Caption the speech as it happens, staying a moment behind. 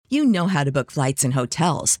You know how to book flights and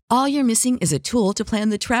hotels. All you're missing is a tool to plan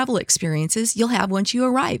the travel experiences you'll have once you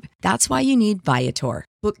arrive. That's why you need Viator.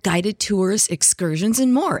 Book guided tours, excursions,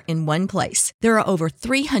 and more in one place. There are over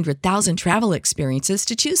 300,000 travel experiences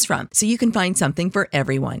to choose from, so you can find something for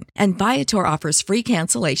everyone. And Viator offers free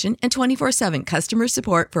cancellation and 24/7 customer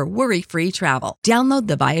support for worry-free travel. Download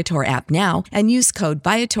the Viator app now and use code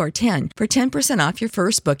Viator10 for 10% off your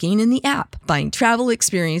first booking in the app. Find travel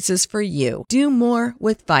experiences for you. Do more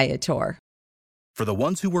with Viator. For the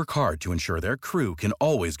ones who work hard to ensure their crew can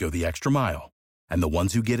always go the extra mile, and the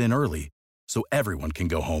ones who get in early so everyone can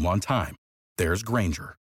go home on time, there's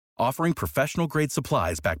Grainger, offering professional-grade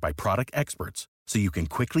supplies backed by product experts so you can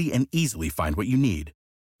quickly and easily find what you need.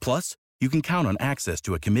 Plus, you can count on access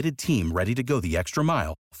to a committed team ready to go the extra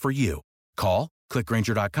mile for you. Call, click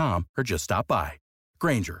Grainger.com, or just stop by.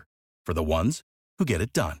 Grainger, for the ones who get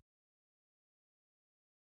it done.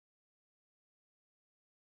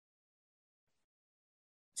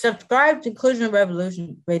 Subscribe to Inclusion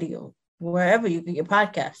Revolution Radio, wherever you get your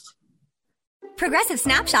podcasts. Progressive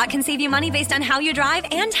Snapshot can save you money based on how you drive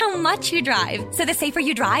and how much you drive. So the safer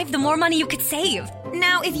you drive, the more money you could save.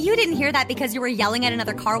 Now, if you didn't hear that because you were yelling at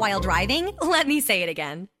another car while driving, let me say it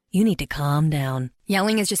again. You need to calm down.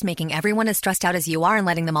 Yelling is just making everyone as stressed out as you are and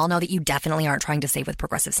letting them all know that you definitely aren't trying to save with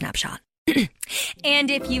Progressive Snapshot. And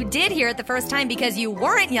if you did hear it the first time because you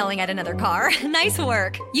weren't yelling at another car, nice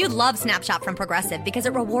work. You'd love Snapshot from Progressive because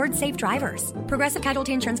it rewards safe drivers. Progressive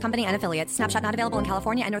Casualty Insurance Company and Affiliates. Snapshot not available in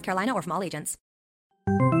California and North Carolina or from all agents.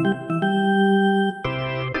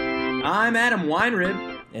 I'm Adam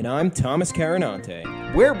Weinrib. And I'm Thomas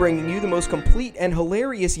Carinante. We're bringing you the most complete and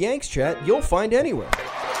hilarious Yanks chat you'll find anywhere.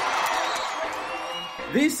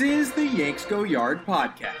 This is the Yanks Go Yard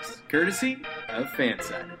podcast, courtesy of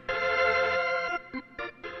Fansided.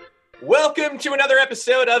 Welcome to another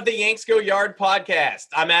episode of the Yanks Go Yard podcast.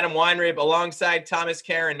 I'm Adam Weinrib alongside Thomas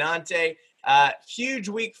Carinante. Huge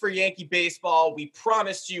week for Yankee baseball. We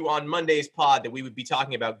promised you on Monday's pod that we would be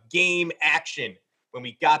talking about game action when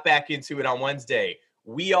we got back into it on Wednesday.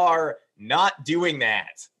 We are not doing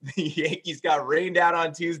that. The Yankees got rained out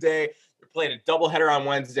on Tuesday. They're playing a doubleheader on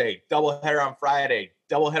Wednesday, doubleheader on Friday,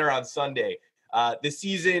 doubleheader on Sunday. The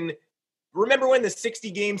season, remember when the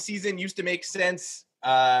 60-game season used to make sense?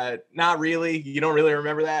 Not really. You don't really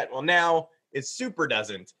remember that? Well, now it super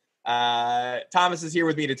doesn't. Thomas is here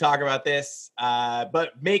with me to talk about this,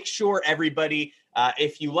 but make sure everybody,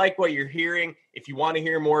 if you like what you're hearing, if you want to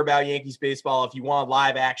hear more about Yankees baseball, if you want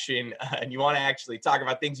live action and you want to actually talk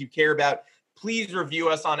about things you care about, please review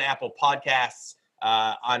us on Apple Podcasts,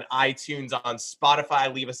 on iTunes, on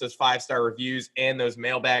Spotify. Leave us those 5-star reviews and those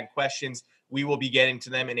mailbag questions. We will be getting to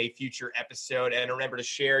them in a future episode. And remember to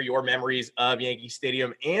share your memories of Yankee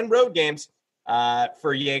Stadium and road games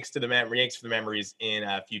for Yanks for the memories in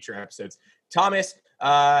future episodes. Thomas,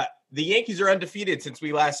 the Yankees are undefeated since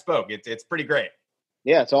we last spoke. It's pretty great.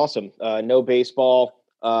 Yeah, it's awesome. No baseball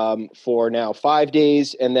for now 5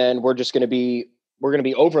 days, and then we're going to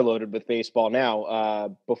be overloaded with baseball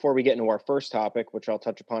now. Before we get into our first topic, which I'll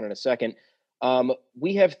touch upon in a second,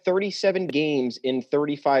 we have 37 games in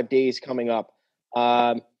 35 days coming up.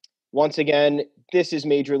 Once again, this is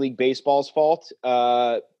Major League Baseball's fault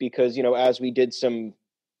because, as we did some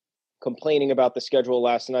complaining about the schedule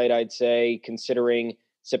last night, I'd say, considering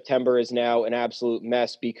September is now an absolute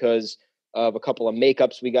mess because of a couple of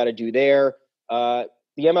makeups we got to do there. The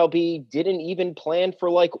MLB didn't even plan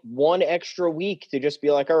for like one extra week to just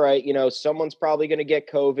be like, all right, someone's probably going to get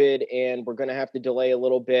COVID and we're going to have to delay a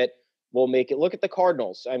little bit. We'll make it. Look at the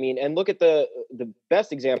Cardinals. I mean, and look at the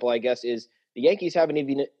best example, I guess, is the Yankees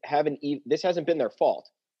this hasn't been their fault.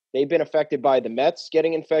 They've been affected by the Mets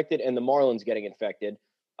getting infected and the Marlins getting infected.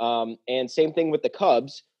 And same thing with the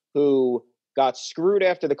Cubs, who got screwed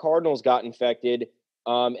after the Cardinals got infected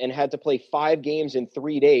and had to play 5 games in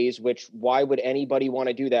 3 days, which why would anybody want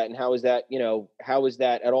to do that? And how is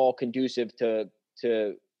that at all conducive to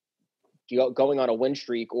going on a win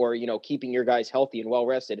streak or, keeping your guys healthy and well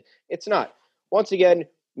rested? It's not. Once again,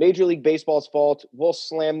 Major League Baseball's fault. We'll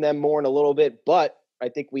slam them more in a little bit, but I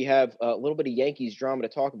think we have a little bit of Yankees drama to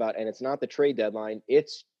talk about, and it's not the trade deadline.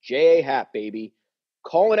 It's J.A. Happ, baby,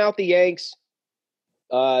 calling out the Yanks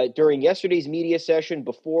during yesterday's media session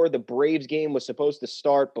before the Braves game was supposed to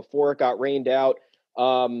start, before it got rained out.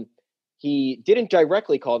 He didn't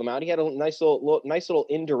directly call them out. He had a nice little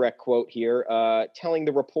indirect quote here, telling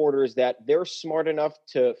the reporters that they're smart enough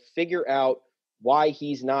to figure out why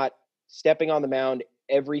he's not stepping on the mound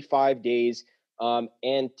every 5 days.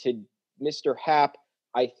 And to Mr. Happ,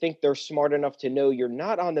 I think they're smart enough to know you're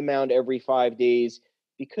not on the mound every 5 days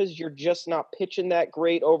because you're just not pitching that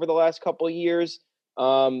great over the last couple of years.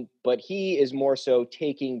 But he is more so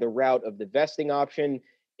taking the route of the vesting option,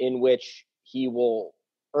 in which he will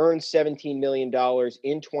earn $17 million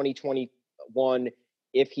in 2021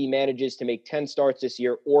 if he manages to make 10 starts this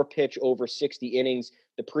year or pitch over 60 innings.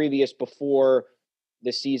 The previous, before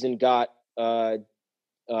the season got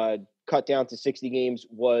cut down to 60 games,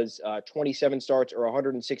 was 27 starts or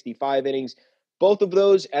 165 innings. Both of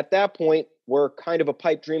those at that point were kind of a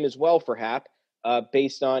pipe dream as well for Happ,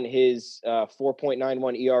 based on his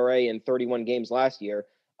 4.91 ERA in 31 games last year.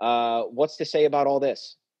 What's to say about all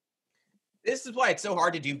this? This is why it's so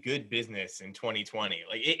hard to do good business in 2020.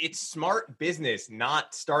 Like, it's smart business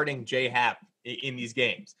not starting J Happ in these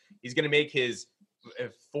games. He's going to make his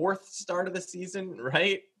fourth start of the season,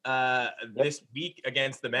 right? This week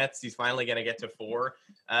against the Mets, he's finally going to get to 4.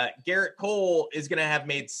 Garrett Cole is going to have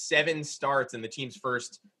made 7 starts in the team's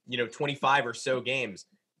first, 25 or so games.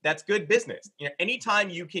 That's good business. Anytime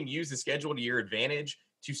you can use the schedule to your advantage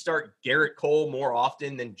to start Garrett Cole more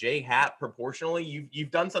often than J Happ proportionally,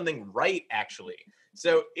 you've done something right, actually.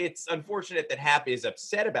 So it's unfortunate that Happ is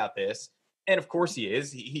upset about this. And of course he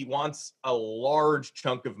is. He wants a large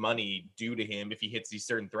chunk of money due to him if he hits these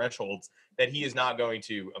certain thresholds that he is not going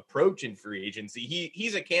to approach in free agency.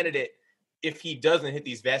 He's a candidate, if he doesn't hit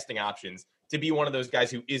these vesting options, to be one of those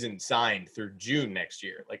guys who isn't signed through June next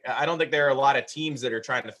year. Like, I don't think there are a lot of teams that are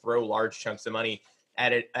trying to throw large chunks of money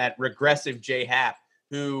at regressive J Happ,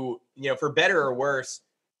 who, for better or worse,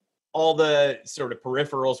 all the sort of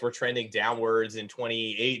peripherals were trending downwards in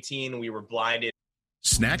 2018. We were blinded.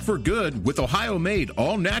 Snack for good with Ohio-made,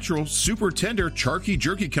 all-natural, super tender Charkey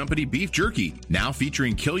Jerky Company beef jerky. Now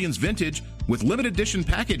featuring Killian's Vintage with limited edition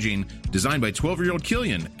packaging designed by 12-year-old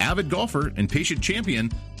Killian, avid golfer and patient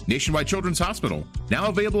champion, Nationwide Children's Hospital. Now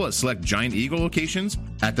available at select Giant Eagle locations,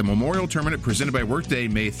 at the Memorial Tournament presented by Workday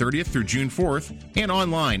May 30th through June 4th, and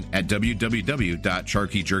online at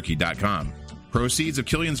www.charkeyjerky.com. Proceeds of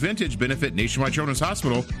Killian's Vintage benefit Nationwide Children's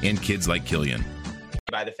Hospital and kids like Killian.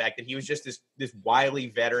 By the fact that he was just this wily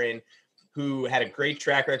veteran who had a great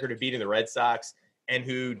track record of beating the Red Sox and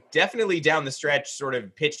who definitely down the stretch sort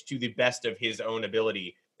of pitched to the best of his own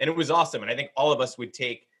ability. And it was awesome. And I think all of us would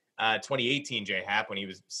take 2018 J Happ when he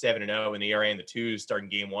was 7-0 in the ERA in the 2s starting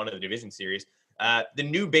game 1 of the division series. The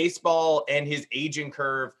new baseball and his aging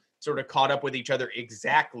curve sort of caught up with each other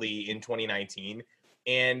exactly in 2019.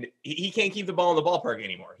 And he can't keep the ball in the ballpark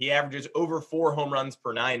anymore. He averages over 4 home runs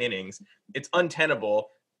per 9 innings. It's untenable.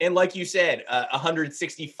 And like you said,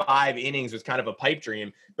 165 innings was kind of a pipe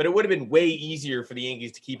dream, but it would have been way easier for the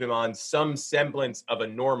Yankees to keep him on some semblance of a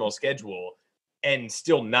normal schedule and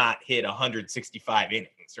still not hit 165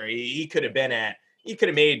 innings, right? He could have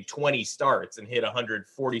made 20 starts and hit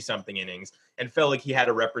 140 something innings and felt like he had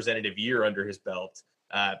a representative year under his belt.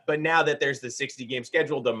 But now that there's the 60 game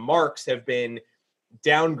schedule, the marks have been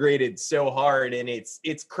downgraded so hard, and it's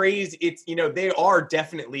crazy. It's, they are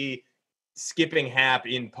definitely skipping Happ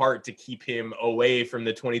in part to keep him away from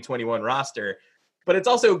the 2021 roster, but it's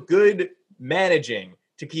also good managing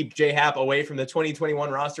to keep J Happ away from the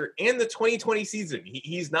 2021 roster and the 2020 season.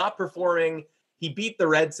 He's not performing. He beat the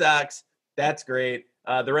Red Sox. That's great.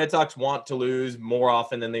 The Red Sox want to lose more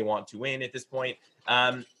often than they want to win at this point.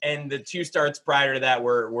 And the 2 starts prior to that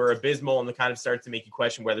were abysmal, and the kind of starts to make you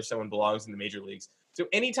question whether someone belongs in the major leagues. So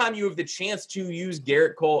anytime you have the chance to use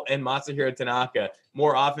Garrett Cole and Masahiro Tanaka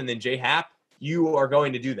more often than J Happ, you are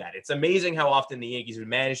going to do that. It's amazing how often the Yankees have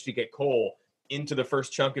managed to get Cole into the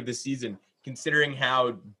first chunk of the season, considering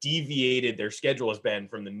how deviated their schedule has been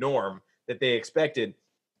from the norm that they expected.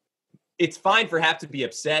 It's fine for Happ to be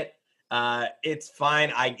upset. It's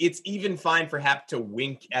fine. It's even fine for Happ to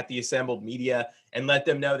wink at the assembled media and let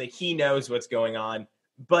them know that he knows what's going on.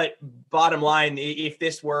 But bottom line, if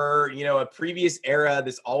this were, a previous era,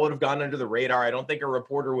 this all would have gone under the radar. I don't think a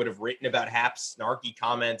reporter would have written about Happ's snarky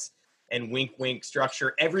comments and wink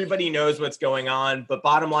structure. Everybody knows what's going on. But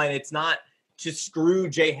bottom line, it's not to screw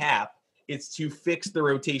J Happ. It's to fix the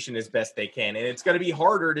rotation as best they can. And it's going to be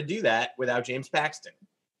harder to do that without James Paxton.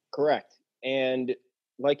 Correct. And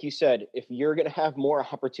like you said, if you're going to have more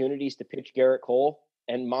opportunities to pitch Garrett Cole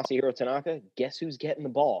and Masahiro Tanaka, guess who's getting the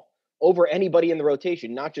ball over anybody in the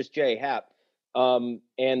rotation, not just J Happ. And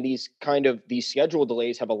these schedule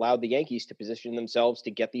delays have allowed the Yankees to position themselves to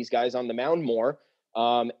get these guys on the mound more.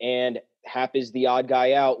 And Happ is the odd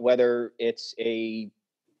guy out, whether you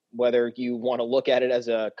want to look at it as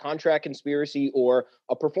a contract conspiracy or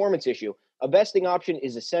a performance issue. A vesting option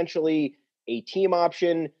is essentially a team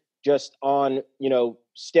option just on,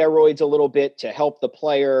 steroids a little bit to help the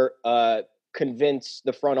player convince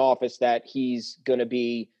the front office that he's going to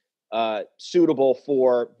be suitable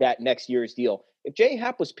for that next year's deal. If J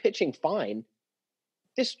Happ was pitching fine,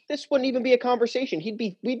 this wouldn't even be a conversation.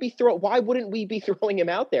 Why wouldn't we be throwing him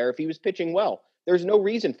out there if he was pitching well? There's no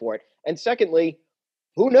reason for it. And secondly,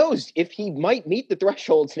 who knows if he might meet the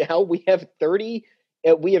thresholds now? We have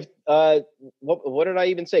what did I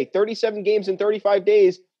even say? 37 games in 35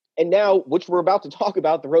 days. And now, which we're about to talk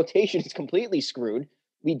about, the rotation is completely screwed.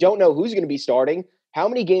 We don't know who's going to be starting. How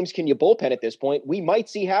many games can you bullpen at this point? We might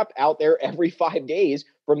see Hap out there every 5 days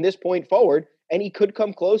from this point forward, and he could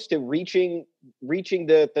come close to reaching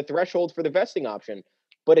the threshold for the vesting option.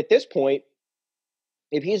 But at this point,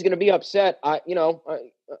 if he's going to be upset, we're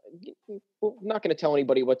not going to tell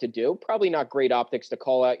anybody what to do. Probably not great optics to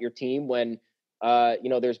call out your team when,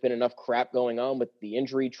 there's been enough crap going on with the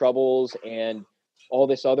injury troubles and all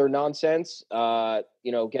this other nonsense,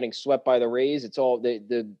 getting swept by the Rays. It's all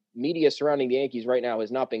the media surrounding the Yankees right now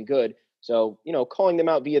has not been good. So, calling them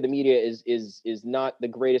out via the media is not the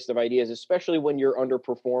greatest of ideas, especially when you're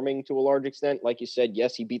underperforming to a large extent. Like you said,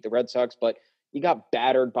 yes, he beat the Red Sox, but you got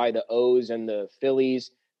battered by the O's and the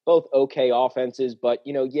Phillies, both okay offenses. But,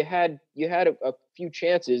 you had a few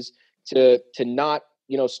chances to not,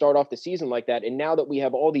 start off the season like that. And now that we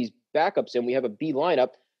have all these backups and we have a B lineup,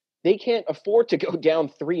 they can't afford to go down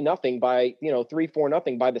 3-0 by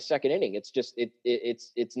 3-4-0 by the second inning. It's just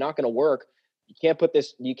it's not going to work. You can't put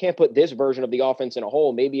this version of the offense in a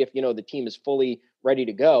hole. Maybe if the team is fully ready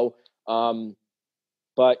to go,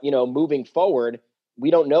 but moving forward,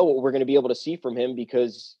 we don't know what we're going to be able to see from him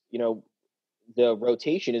because the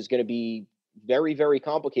rotation is going to be very, very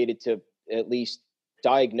complicated to at least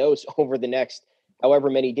diagnose over the next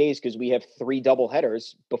however many days because we have 3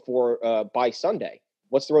 doubleheaders by Sunday.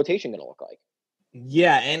 What's the rotation going to look like?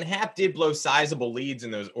 Yeah, and Hap did blow sizable leads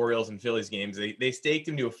in those Orioles and Phillies games. They staked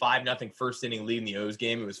him to a 5-0 first inning lead in the O's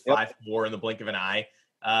game. It was 5-4 in the blink of an eye.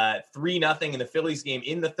 3-0 in the Phillies game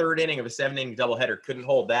in the third inning of a 7-inning doubleheader. Couldn't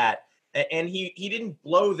hold that. And he didn't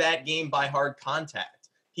blow that game by hard contact.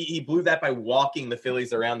 He blew that by walking the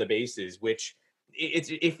Phillies around the bases, which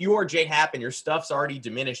if you're Jay Happ and your stuff's already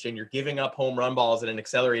diminished and you're giving up home run balls at an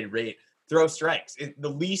accelerated rate, throw strikes. The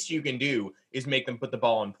least you can do is make them put the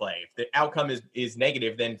ball in play. If the outcome is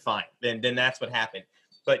negative, then fine. Then that's what happened.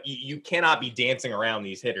 But you cannot be dancing around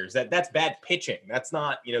these hitters. That's bad pitching. That's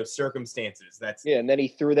not, circumstances. And then he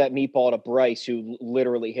threw that meatball to Bryce, who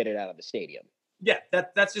literally hit it out of the stadium. Yeah,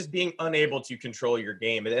 that's just being unable to control your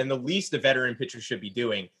game. And the least a veteran pitcher should be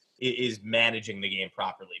doing is managing the game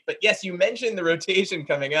properly. But yes, you mentioned the rotation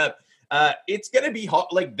coming up. It's going to be hard.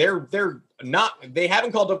 Like they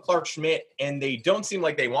haven't called up Clark Schmidt and they don't seem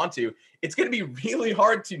like they want to. It's going to be really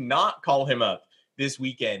hard to not call him up this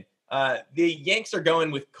weekend. The Yanks are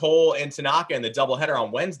going with Cole and Tanaka in the doubleheader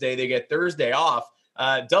on Wednesday. They get Thursday off,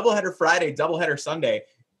 doubleheader Friday, doubleheader Sunday.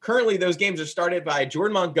 Currently, those games are started by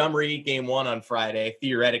Jordan Montgomery, game 1 on Friday,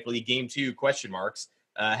 theoretically, game 2, question marks.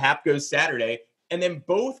 Hap goes Saturday. And then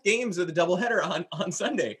both games of the doubleheader on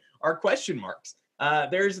Sunday are question marks.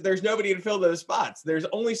 There's nobody to fill those spots. There's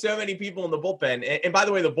only so many people in the bullpen. And by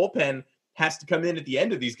the way, the bullpen has to come in at the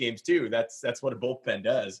end of these games too. That's what a bullpen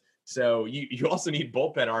does. So you also need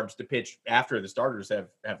bullpen arms to pitch after the starters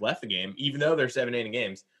have left the game, even though they're 7-inning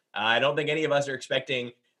games. I don't think any of us are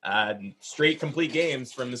expecting straight complete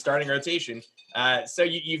games from the starting rotation. So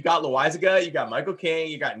you've got Loaizaga, you got Michael King,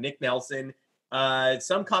 you got Nick Nelson.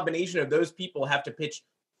 Some combination of those people have to pitch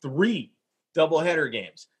 3 doubleheader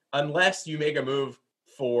games. Unless you make a move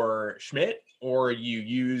for Schmidt or you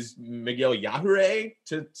use Miguel Yajure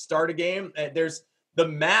to start a game, the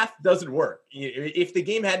math doesn't work. If the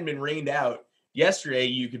game hadn't been rained out yesterday,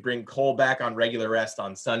 you could bring Cole back on regular rest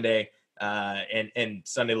on Sunday, and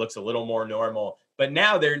Sunday looks a little more normal. But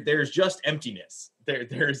now there's just emptiness.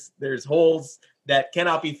 There's holes that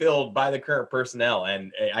cannot be filled by the current personnel,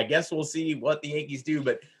 and I guess we'll see what the Yankees do.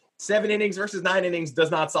 But 7 innings versus 9 innings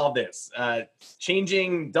does not solve this.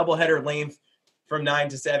 Changing doubleheader length from 9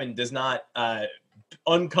 to 7 does not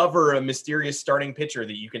uncover a mysterious starting pitcher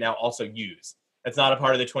that you can now also use. That's not a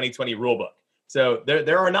part of the 2020 rule book. So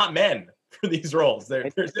there are not men for these roles. There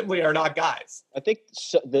simply are not guys. I think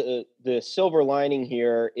the silver lining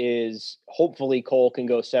here is hopefully Cole can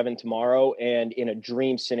go 7 tomorrow, and in a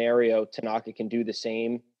dream scenario, Tanaka can do the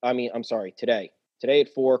same. Today. Today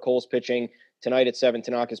at 4, Cole's pitching. Tonight at 7,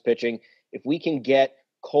 Tanaka's pitching. If we can get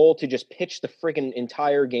Cole to just pitch the freaking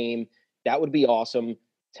entire game, that would be awesome.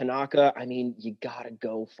 Tanaka, you got to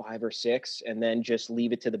go 5 or 6 and then just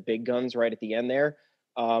leave it to the big guns right at the end there.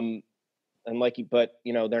 But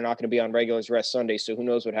they're not going to be on regulars rest Sunday, so who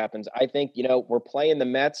knows what happens. I think, we're playing the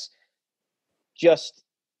Mets.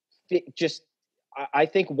 I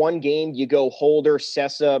think one game you go Holder,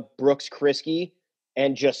 Sessa, Brooks, Kriske,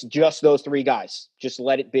 and just those 3 guys. Just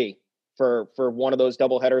let it be for one of those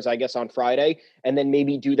doubleheaders, I guess, on Friday, and then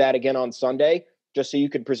maybe do that again on Sunday, just so you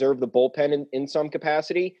could preserve the bullpen in some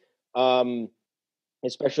capacity.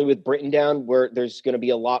 Especially with Britton down, where there's going to be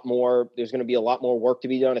a lot more work to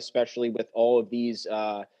be done, especially with all of these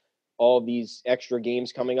extra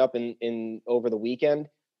games coming up in over the weekend.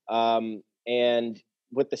 And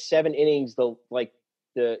with the 7 innings,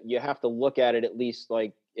 you have to look at it at least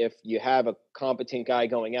like if you have a competent guy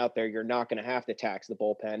going out there, you're not going to have to tax the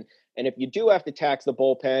bullpen. And if you do have to tax the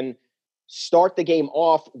bullpen, start the game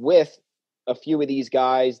off with a few of these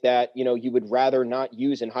guys that, you would rather not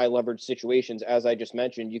use in high leverage situations. As I just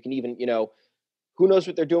mentioned, you can even, who knows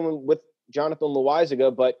what they're doing with Jonathan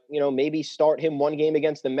Loaisiga, but, maybe start him one game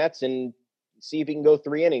against the Mets and see if he can go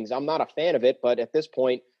 3 innings. I'm not a fan of it, but at this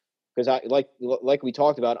point, because I like we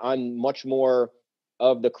talked about, I'm much more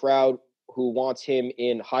of the crowd who wants him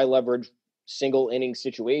in high leverage single inning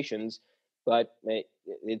situations. But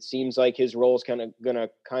it seems like his role is going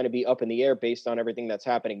to be up in the air based on everything that's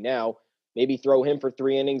happening now. Maybe throw him for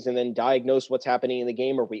 3 innings and then diagnose what's happening in the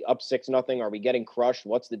game. Are we up 6-0? Are we getting crushed?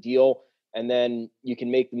 What's the deal? And then you can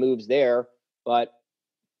make the moves there. But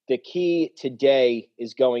the key today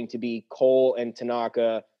is going to be Cole and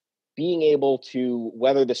Tanaka being able to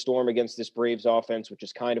weather the storm against this Braves offense, which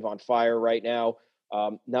is kind of on fire right now.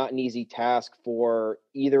 Not an easy task for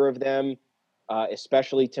either of them,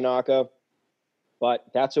 especially Tanaka. But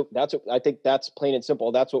I think that's plain and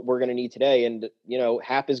simple. That's what we're going to need today. And,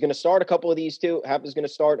 Happ is going to start a couple of these too. Happ is going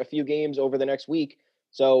to start a few games over the next week.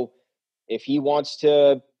 So if he wants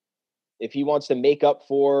to make up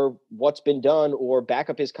for what's been done or back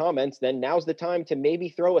up his comments, then now's the time to maybe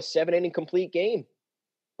throw a 7-inning complete game,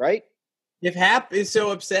 right? If Happ is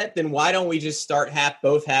so upset, then why don't we just start Happ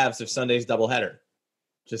both halves of Sunday's doubleheader?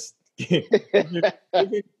 Just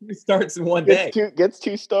starts in one day. Gets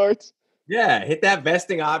 2 starts. Yeah, hit that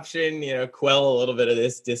vesting option, quell a little bit of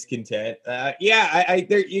this discontent. When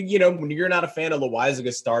you're not a fan of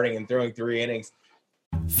Loaisiga starting and throwing 3 innings.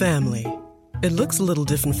 Family. It looks a little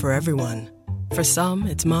different for everyone. For some,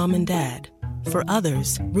 it's mom and dad. For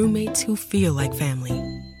others, roommates who feel like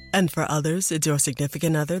family. And for others, it's your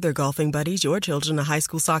significant other, their golfing buddies, your children, a high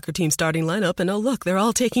school soccer team starting lineup, and oh look, they're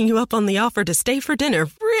all taking you up on the offer to stay for dinner,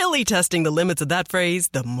 really testing the limits of that phrase,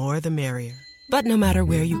 the more the merrier. But no matter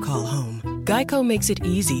where you call home, Geico makes it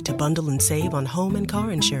easy to bundle and save on home and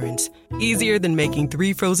car insurance. Easier than making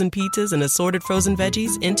 3 frozen pizzas and assorted frozen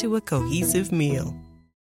veggies into a cohesive meal.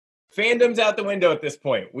 Fandom's out the window at this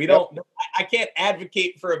point. I can't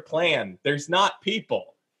advocate for a plan. There's not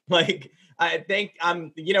people. I think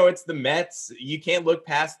it's the Mets. You can't look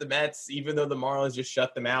past the Mets, even though the Marlins just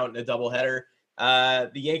shut them out in a doubleheader.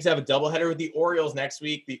 The Yankees have a doubleheader with the Orioles next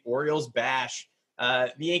week. The Orioles bash.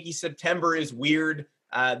 The Yankees September is weird.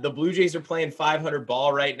 The Blue Jays are playing 500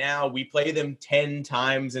 ball right now. We play them 10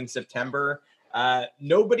 times in September.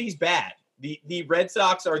 Nobody's bad. The Red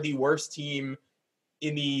Sox are the worst team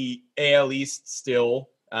in the AL East still.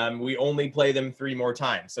 We only play them 3 more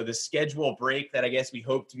times. So the schedule break that I guess we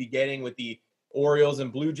hope to be getting with the Orioles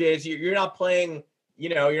and Blue Jays, you're not playing,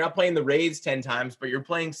 you're not playing the Rays 10 times, but you're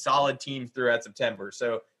playing solid teams throughout September.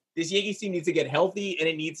 So this Yankees team needs to get healthy and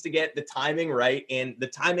it needs to get the timing right. And the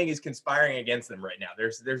timing is conspiring against them right now.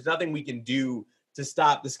 There's nothing we can do to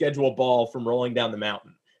stop the schedule ball from rolling down the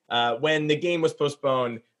mountain. When the game was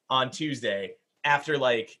postponed on Tuesday after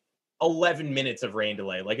 11 minutes of rain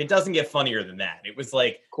delay. It doesn't get funnier than that. It was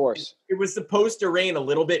of course, it was supposed to rain a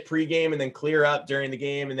little bit pregame and then clear up during the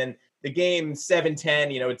game. And then the game 7:10,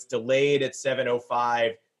 it's delayed at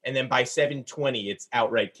 7:05. And then by 7:20, it's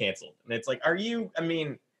outright canceled. And it's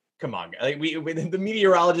come on. The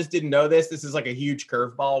meteorologist didn't know this. This is a huge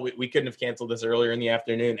curveball. We couldn't have canceled this earlier in the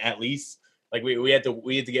afternoon, at least. We had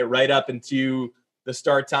to get right up into the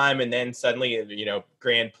start time. And then suddenly,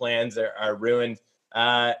 grand plans are ruined.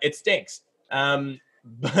 It stinks.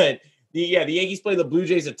 But the Yankees play the Blue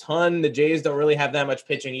Jays a ton. The Jays don't really have that much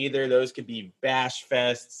pitching either. Those could be bash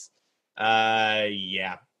fests.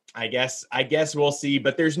 I guess we'll see,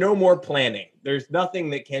 but there's no more planning. There's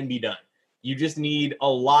nothing that can be done. You just need a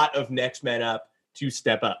lot of next men up to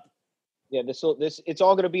step up. Yeah, it's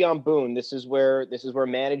all going to be on Boone. This is where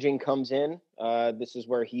managing comes in. This is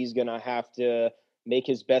where he's going to have to make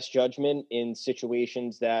his best judgment in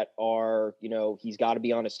situations that are, he's got to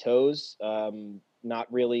be on his toes.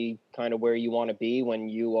 Not really kind of where you want to be when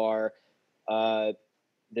you are the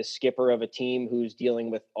skipper of a team who's dealing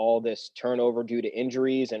with all this turnover due to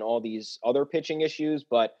injuries and all these other pitching issues.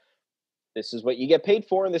 But this is what you get paid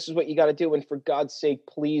for, and this is what you got to do. And for God's sake,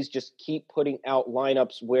 please just keep putting out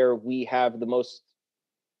lineups where we have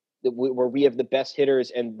where we have the best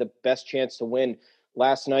hitters and the best chance to win.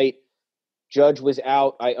 Last night, Judge was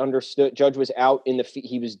out. I understood Judge was out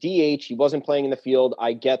he was DH. He wasn't playing in the field.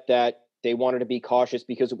 I get that they wanted to be cautious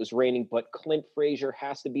because it was raining, but Clint Frazier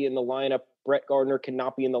has to be in the lineup. Brett Gardner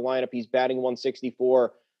cannot be in the lineup. He's batting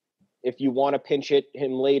 164. If you want to pinch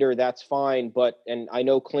him later, that's fine. And I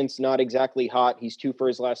know Clint's not exactly hot. He's 2 for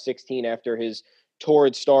his last 16 after his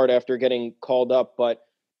torrid start after getting called up. But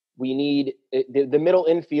we need the middle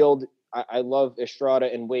infield. I love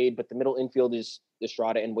Estrada and Wade, but the middle infield is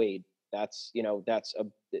Estrada and Wade. That's no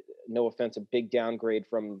offense, a big downgrade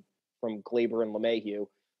from Glaber and LeMahieu.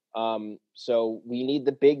 So we need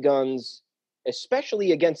the big guns,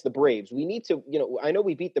 especially against the Braves. We need to, I know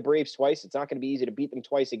we beat the Braves twice. It's not going to be easy to beat them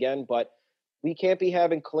twice again, but we can't be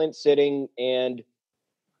having Clint sitting and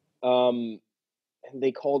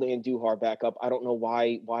they called Andujar back up. I don't know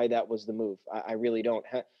why that was the move. I really don't.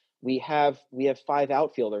 We have 5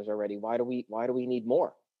 outfielders already. Why do we need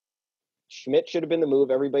more? Schmidt should have been the move.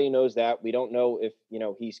 Everybody knows that. We don't know if,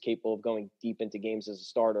 he's capable of going deep into games as a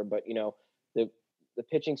starter, but the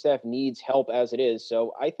pitching staff needs help as it is.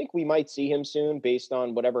 So I think we might see him soon based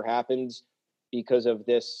on whatever happens because of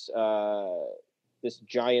this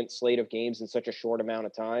giant slate of games in such a short amount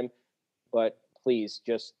of time. But please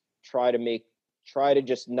just try to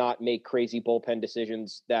just not make crazy bullpen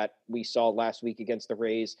decisions that we saw last week against the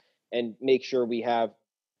Rays, and make sure we have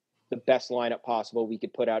the best lineup possible we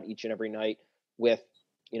could put out each and every night with,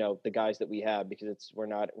 the guys that we have, because we're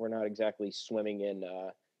not exactly swimming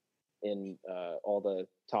in all the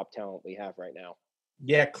top talent we have right now.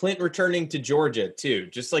 Yeah, Clint returning to Georgia too.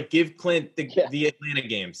 Just give Clint the Atlanta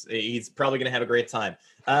games. He's probably going to have a great time.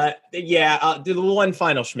 I'll do the one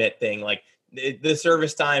final Schmidt thing. The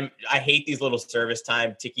service time. I hate these little service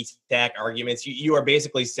time ticky-tack arguments. You are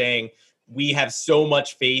basically saying we have so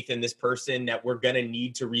much faith in this person that we're going to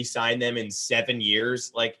need to re-sign them in 7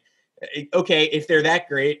 years. Okay, if they're that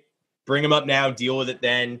great, bring them up now, deal with it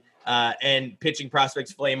then. And pitching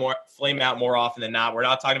prospects flame out more often than not. We're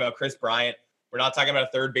not talking about Chris Bryant. We're not talking about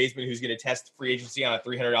a third baseman who's going to test free agency on a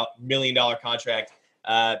 $300 million contract.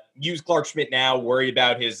 Use Clark Schmidt now. Worry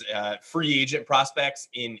about his free agent prospects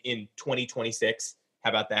in 2026. How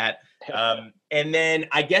about that? And then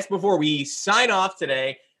I guess before we sign off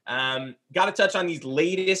today, got to touch on these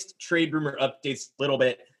latest trade rumor updates a little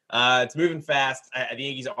bit. It's moving fast. The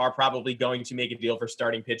Yankees are probably going to make a deal for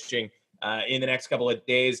starting pitching in the next couple of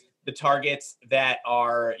days. The targets that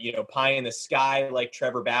are, pie in the sky, like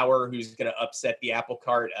Trevor Bauer, who's going to upset the apple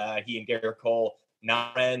cart. He and Garrett Cole,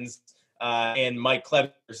 not friends, and Mike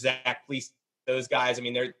Clevenger, Zach Please, those guys. I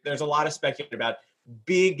mean, there's a lot of speculation about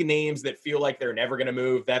big names that feel like they're never going to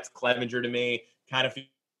move. That's Clevenger to me. Kind of feel like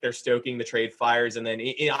they're stoking the trade fires. And then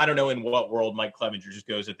I don't know in what world Mike Clevenger just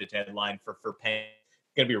goes at the deadline for paying.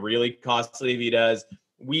 It's going to be really costly if he does.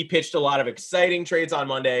 We pitched a lot of exciting trades on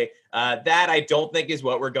Monday. That I don't think is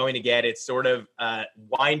what we're going to get. It's sort of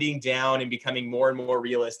winding down and becoming more and more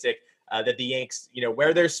realistic that the Yanks,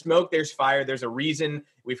 where there's smoke, there's fire. There's a reason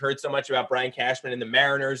we've heard so much about Brian Cashman and the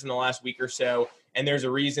Mariners in the last week or so. And there's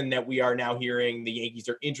a reason that we are now hearing the Yankees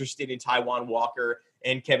are interested in Taijuan Walker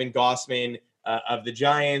and Kevin Gausman of the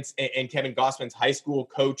Giants. And Kevin Gausman's high school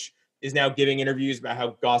coach is now giving interviews about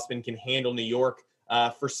how Gausman can handle New York.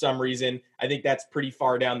 For some reason, I think that's pretty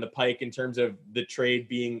far down the pike in terms of the trade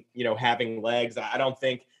being, having legs. I don't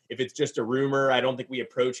think if it's just a rumor, I don't think we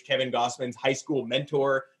approach Kevin Gausman's high school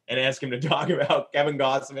mentor and ask him to talk about Kevin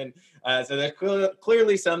Gausman. So there's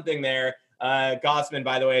clearly something there. Gausman,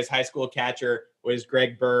 by the way, his high school catcher was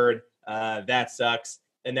Greg Bird. That sucks.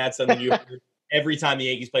 And that's something you heard every time the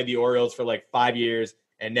Yankees played the Orioles for 5 years.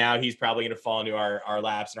 And now he's probably going to fall into our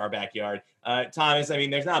laps in our backyard. Thomas, I mean,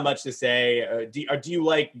 there's not much to say. Do you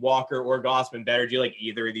like Walker or Gausman better? Do you like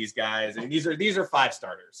either of these guys? I mean, these are 5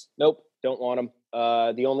 starters. Nope, don't want them.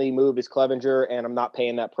 The only move is Clevenger, and I'm not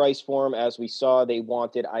paying that price for him. As we saw, they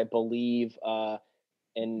wanted, I believe,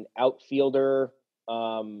 an outfielder,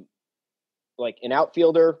 an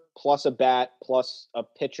outfielder plus a bat plus a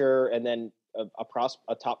pitcher, and then a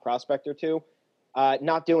top prospect or two.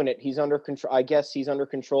 Not doing it. He's under control. I guess he's under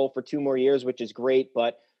control for 2 more years, which is great,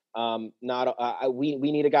 but we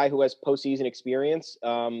need a guy who has postseason experience,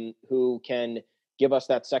 who can give us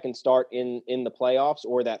that second start in the playoffs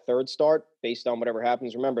or that third start based on whatever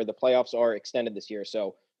happens. Remember, the playoffs are extended this year,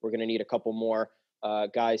 so we're going to need a couple more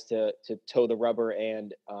guys to toe the rubber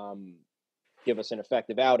and give us an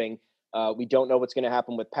effective outing. We don't know what's going to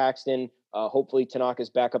happen with Paxton. Hopefully Tanaka's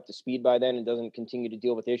back up to speed by then and doesn't continue to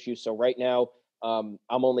deal with issues. So right now, I'm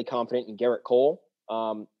only confident in Garrett Cole.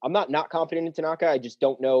 I'm not confident in Tanaka. I just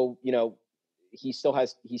don't know, he still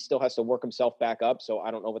has to work himself back up. So I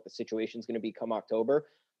don't know what the situation is going to be come October.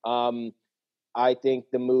 I think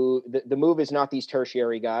the move is not these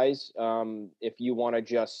tertiary guys. If you want to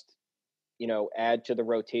just, add to the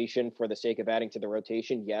rotation for the sake of adding to the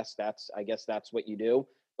rotation, yes, I guess that's what you do.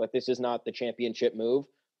 But this is not the championship move.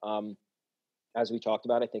 As we talked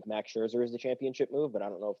about, I think Max Scherzer is the championship move, but I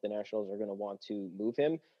don't know if the Nationals are going to want to move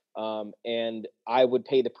him. And I would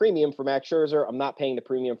pay the premium for Max Scherzer. I'm not paying the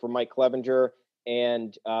premium for Mike Clevinger.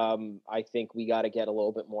 And I think we got to get a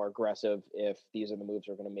little bit more aggressive if these are the moves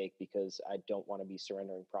we're going to make, because I don't want to be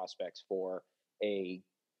surrendering prospects for a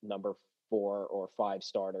number 4 or 5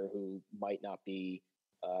 starter who might not be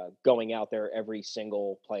going out there every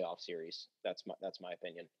single playoff series. That's my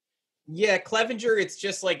opinion. Yeah, Clevinger, it's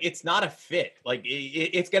just like, it's not a fit. Like,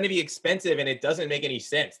 it's going to be expensive, and it doesn't make any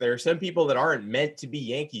sense. There are some people that aren't meant to be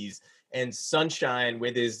Yankees, and Sunshine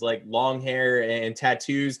with his like long hair and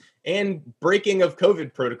tattoos and breaking of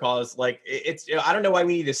COVID protocols. Like, it's, I don't know why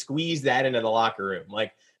we need to squeeze that into the locker room.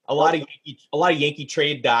 Like, a lot of Yankee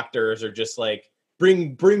trade doctors are just like,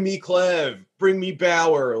 bring me Clev, bring me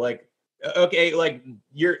Bauer. Like, okay, like,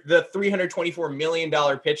 you're the $324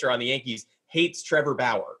 million pitcher on the Yankees hates Trevor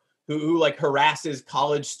Bauer, who like harasses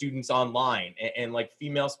college students online and like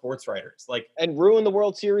female sports writers, like, and ruin the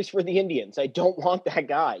World Series for the Indians. I don't want that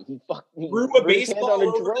guy. He threw a baseball on a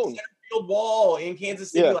over the center field wall in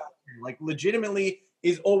Kansas City last year. Like, legitimately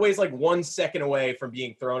is always like 1 second away from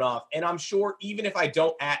being thrown off. And I'm sure even if I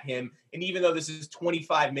don't at him, and even though this is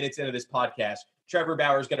 25 minutes into this podcast, Trevor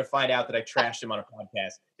Bauer is going to find out that I trashed him on a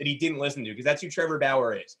podcast that he didn't listen to, because that's who Trevor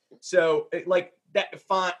Bauer is. So like that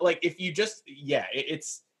font, like if you just,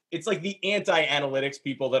 it's like the anti-analytics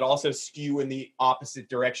people that also skew in the opposite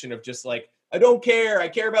direction of just like, I don't care. I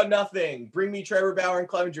care about nothing. Bring me Trevor Bauer and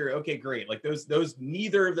Clevinger. Okay, great. Like those,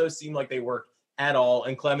 neither of those seem like they work at all.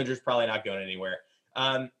 And Clevinger's probably not going anywhere.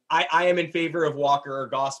 I am in favor of Walker or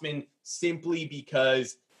Gausman simply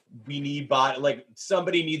because we need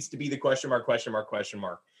somebody needs to be the question mark.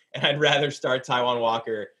 And I'd rather start Taijuan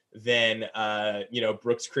Walker than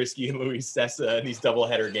Brooks Kriske and Luis Cessa in these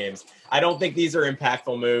doubleheader games. I don't think these are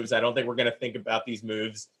impactful moves. I don't think we're going to think about these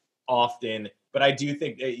moves often, but I do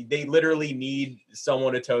think they literally need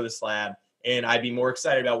someone to toe the slab. And I'd be more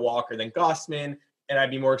excited about Walker than Gausman, and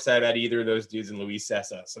I'd be more excited about either of those dudes than Luis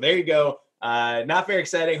Cessa. So there you go. Not very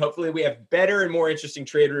exciting. Hopefully we have better and more interesting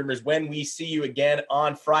trade rumors when we see you again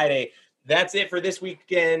on Friday. That's it for this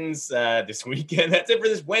weekend's, That's it for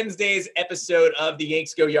this Wednesday's episode of the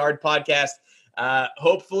Yanks Go Yard podcast.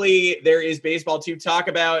 Hopefully there is baseball to talk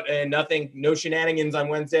about and no shenanigans on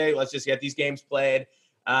Wednesday. Let's just get these games played.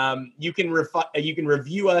 You can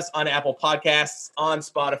review us on Apple Podcasts, on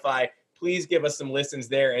Spotify. Please give us some listens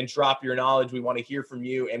there and drop your knowledge. We want to hear from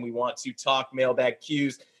you, and we want to talk mailbag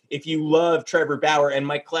Qs. If you love Trevor Bauer and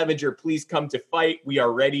Mike Clevinger, please come to fight. We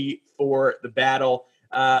are ready for the battle.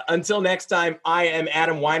 Until next time, I am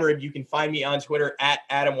Adam Weinrib. You can find me on Twitter at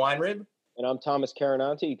Adam Weinrib. And I'm Thomas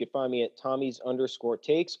Carinante. You can find me at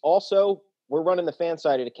Tommy's_takes. Also, we're running the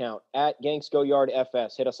fan-sided account at Yanks Go Yard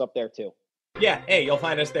FS. Hit us up there too. Yeah, hey, you'll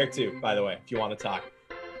find us there too, by the way, if you want to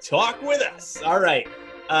talk with us. All right.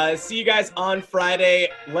 See you guys on Friday.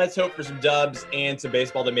 Let's hope for some dubs and some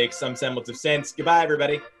baseball to make some semblance of sense. Goodbye,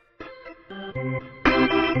 everybody.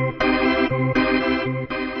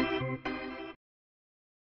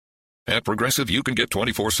 At Progressive, you can get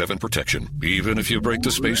 24/7 protection, even if you break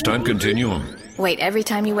the space-time continuum. Wait, every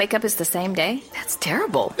time you wake up is the same day? That's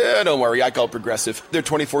terrible. Don't worry, I call Progressive. Their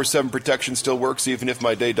 24/7 protection still works even if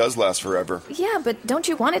my day does last forever. Yeah, but don't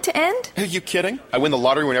you want it to end? Are you kidding? I win the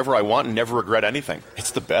lottery whenever I want and never regret anything.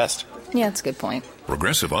 It's the best. Yeah, that's a good point.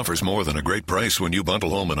 Progressive offers more than a great price when you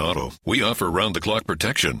bundle home and auto. We offer round-the-clock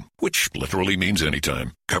protection, which literally means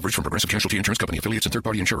anytime. Coverage from Progressive Casualty Insurance Company, affiliates, and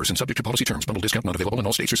third-party insurers, and subject to policy terms. Bundle discount not available in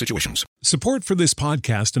all states or situations. Support for this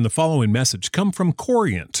podcast and the following message come from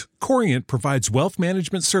Corient. Corient provides wealth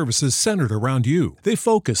management services centered around you. They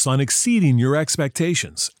focus on exceeding your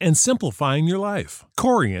expectations and simplifying your life.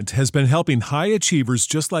 Corient has been helping high achievers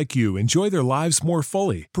just like you enjoy their lives more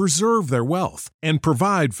fully, preserve their wealth, and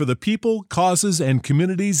provide for the people, causes, and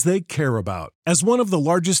communities they care about. As one of the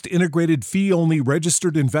largest integrated fee-only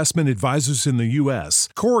registered investment advisors in the U.S.,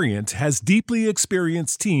 Corient has deeply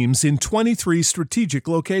experienced teams in 23 strategic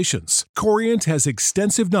locations. Corient has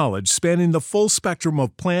extensive knowledge spanning the full spectrum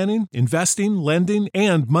of planning, investing, lending,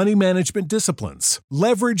 and money management disciplines.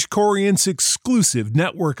 Leverage Corient's exclusive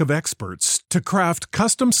network of experts to craft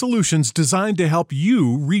custom solutions designed to help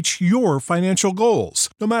you reach your financial goals,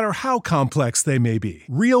 no matter how complex they may be.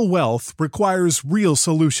 Real wealth requires real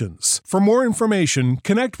solutions. For more information,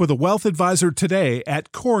 connect with a wealth advisor today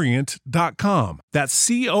at Corient.com. That's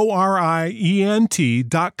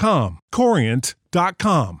Corient.com.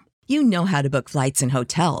 Corient.com. You know how to book flights and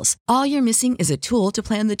hotels. All you're missing is a tool to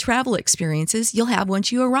plan the travel experiences you'll have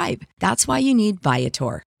once you arrive. That's why you need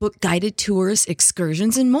Viator. Book guided tours,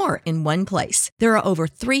 excursions, and more in one place. There are over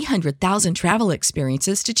 300,000 travel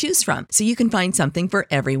experiences to choose from, so you can find something for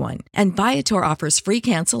everyone. And Viator offers free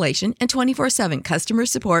cancellation and 24/7 customer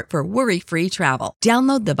support for worry-free travel.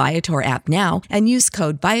 Download the Viator app now and use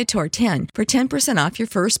code Viator10 for 10% off your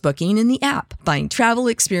first booking in the app. Find travel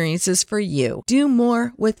experiences for you. Do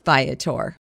more with Viator.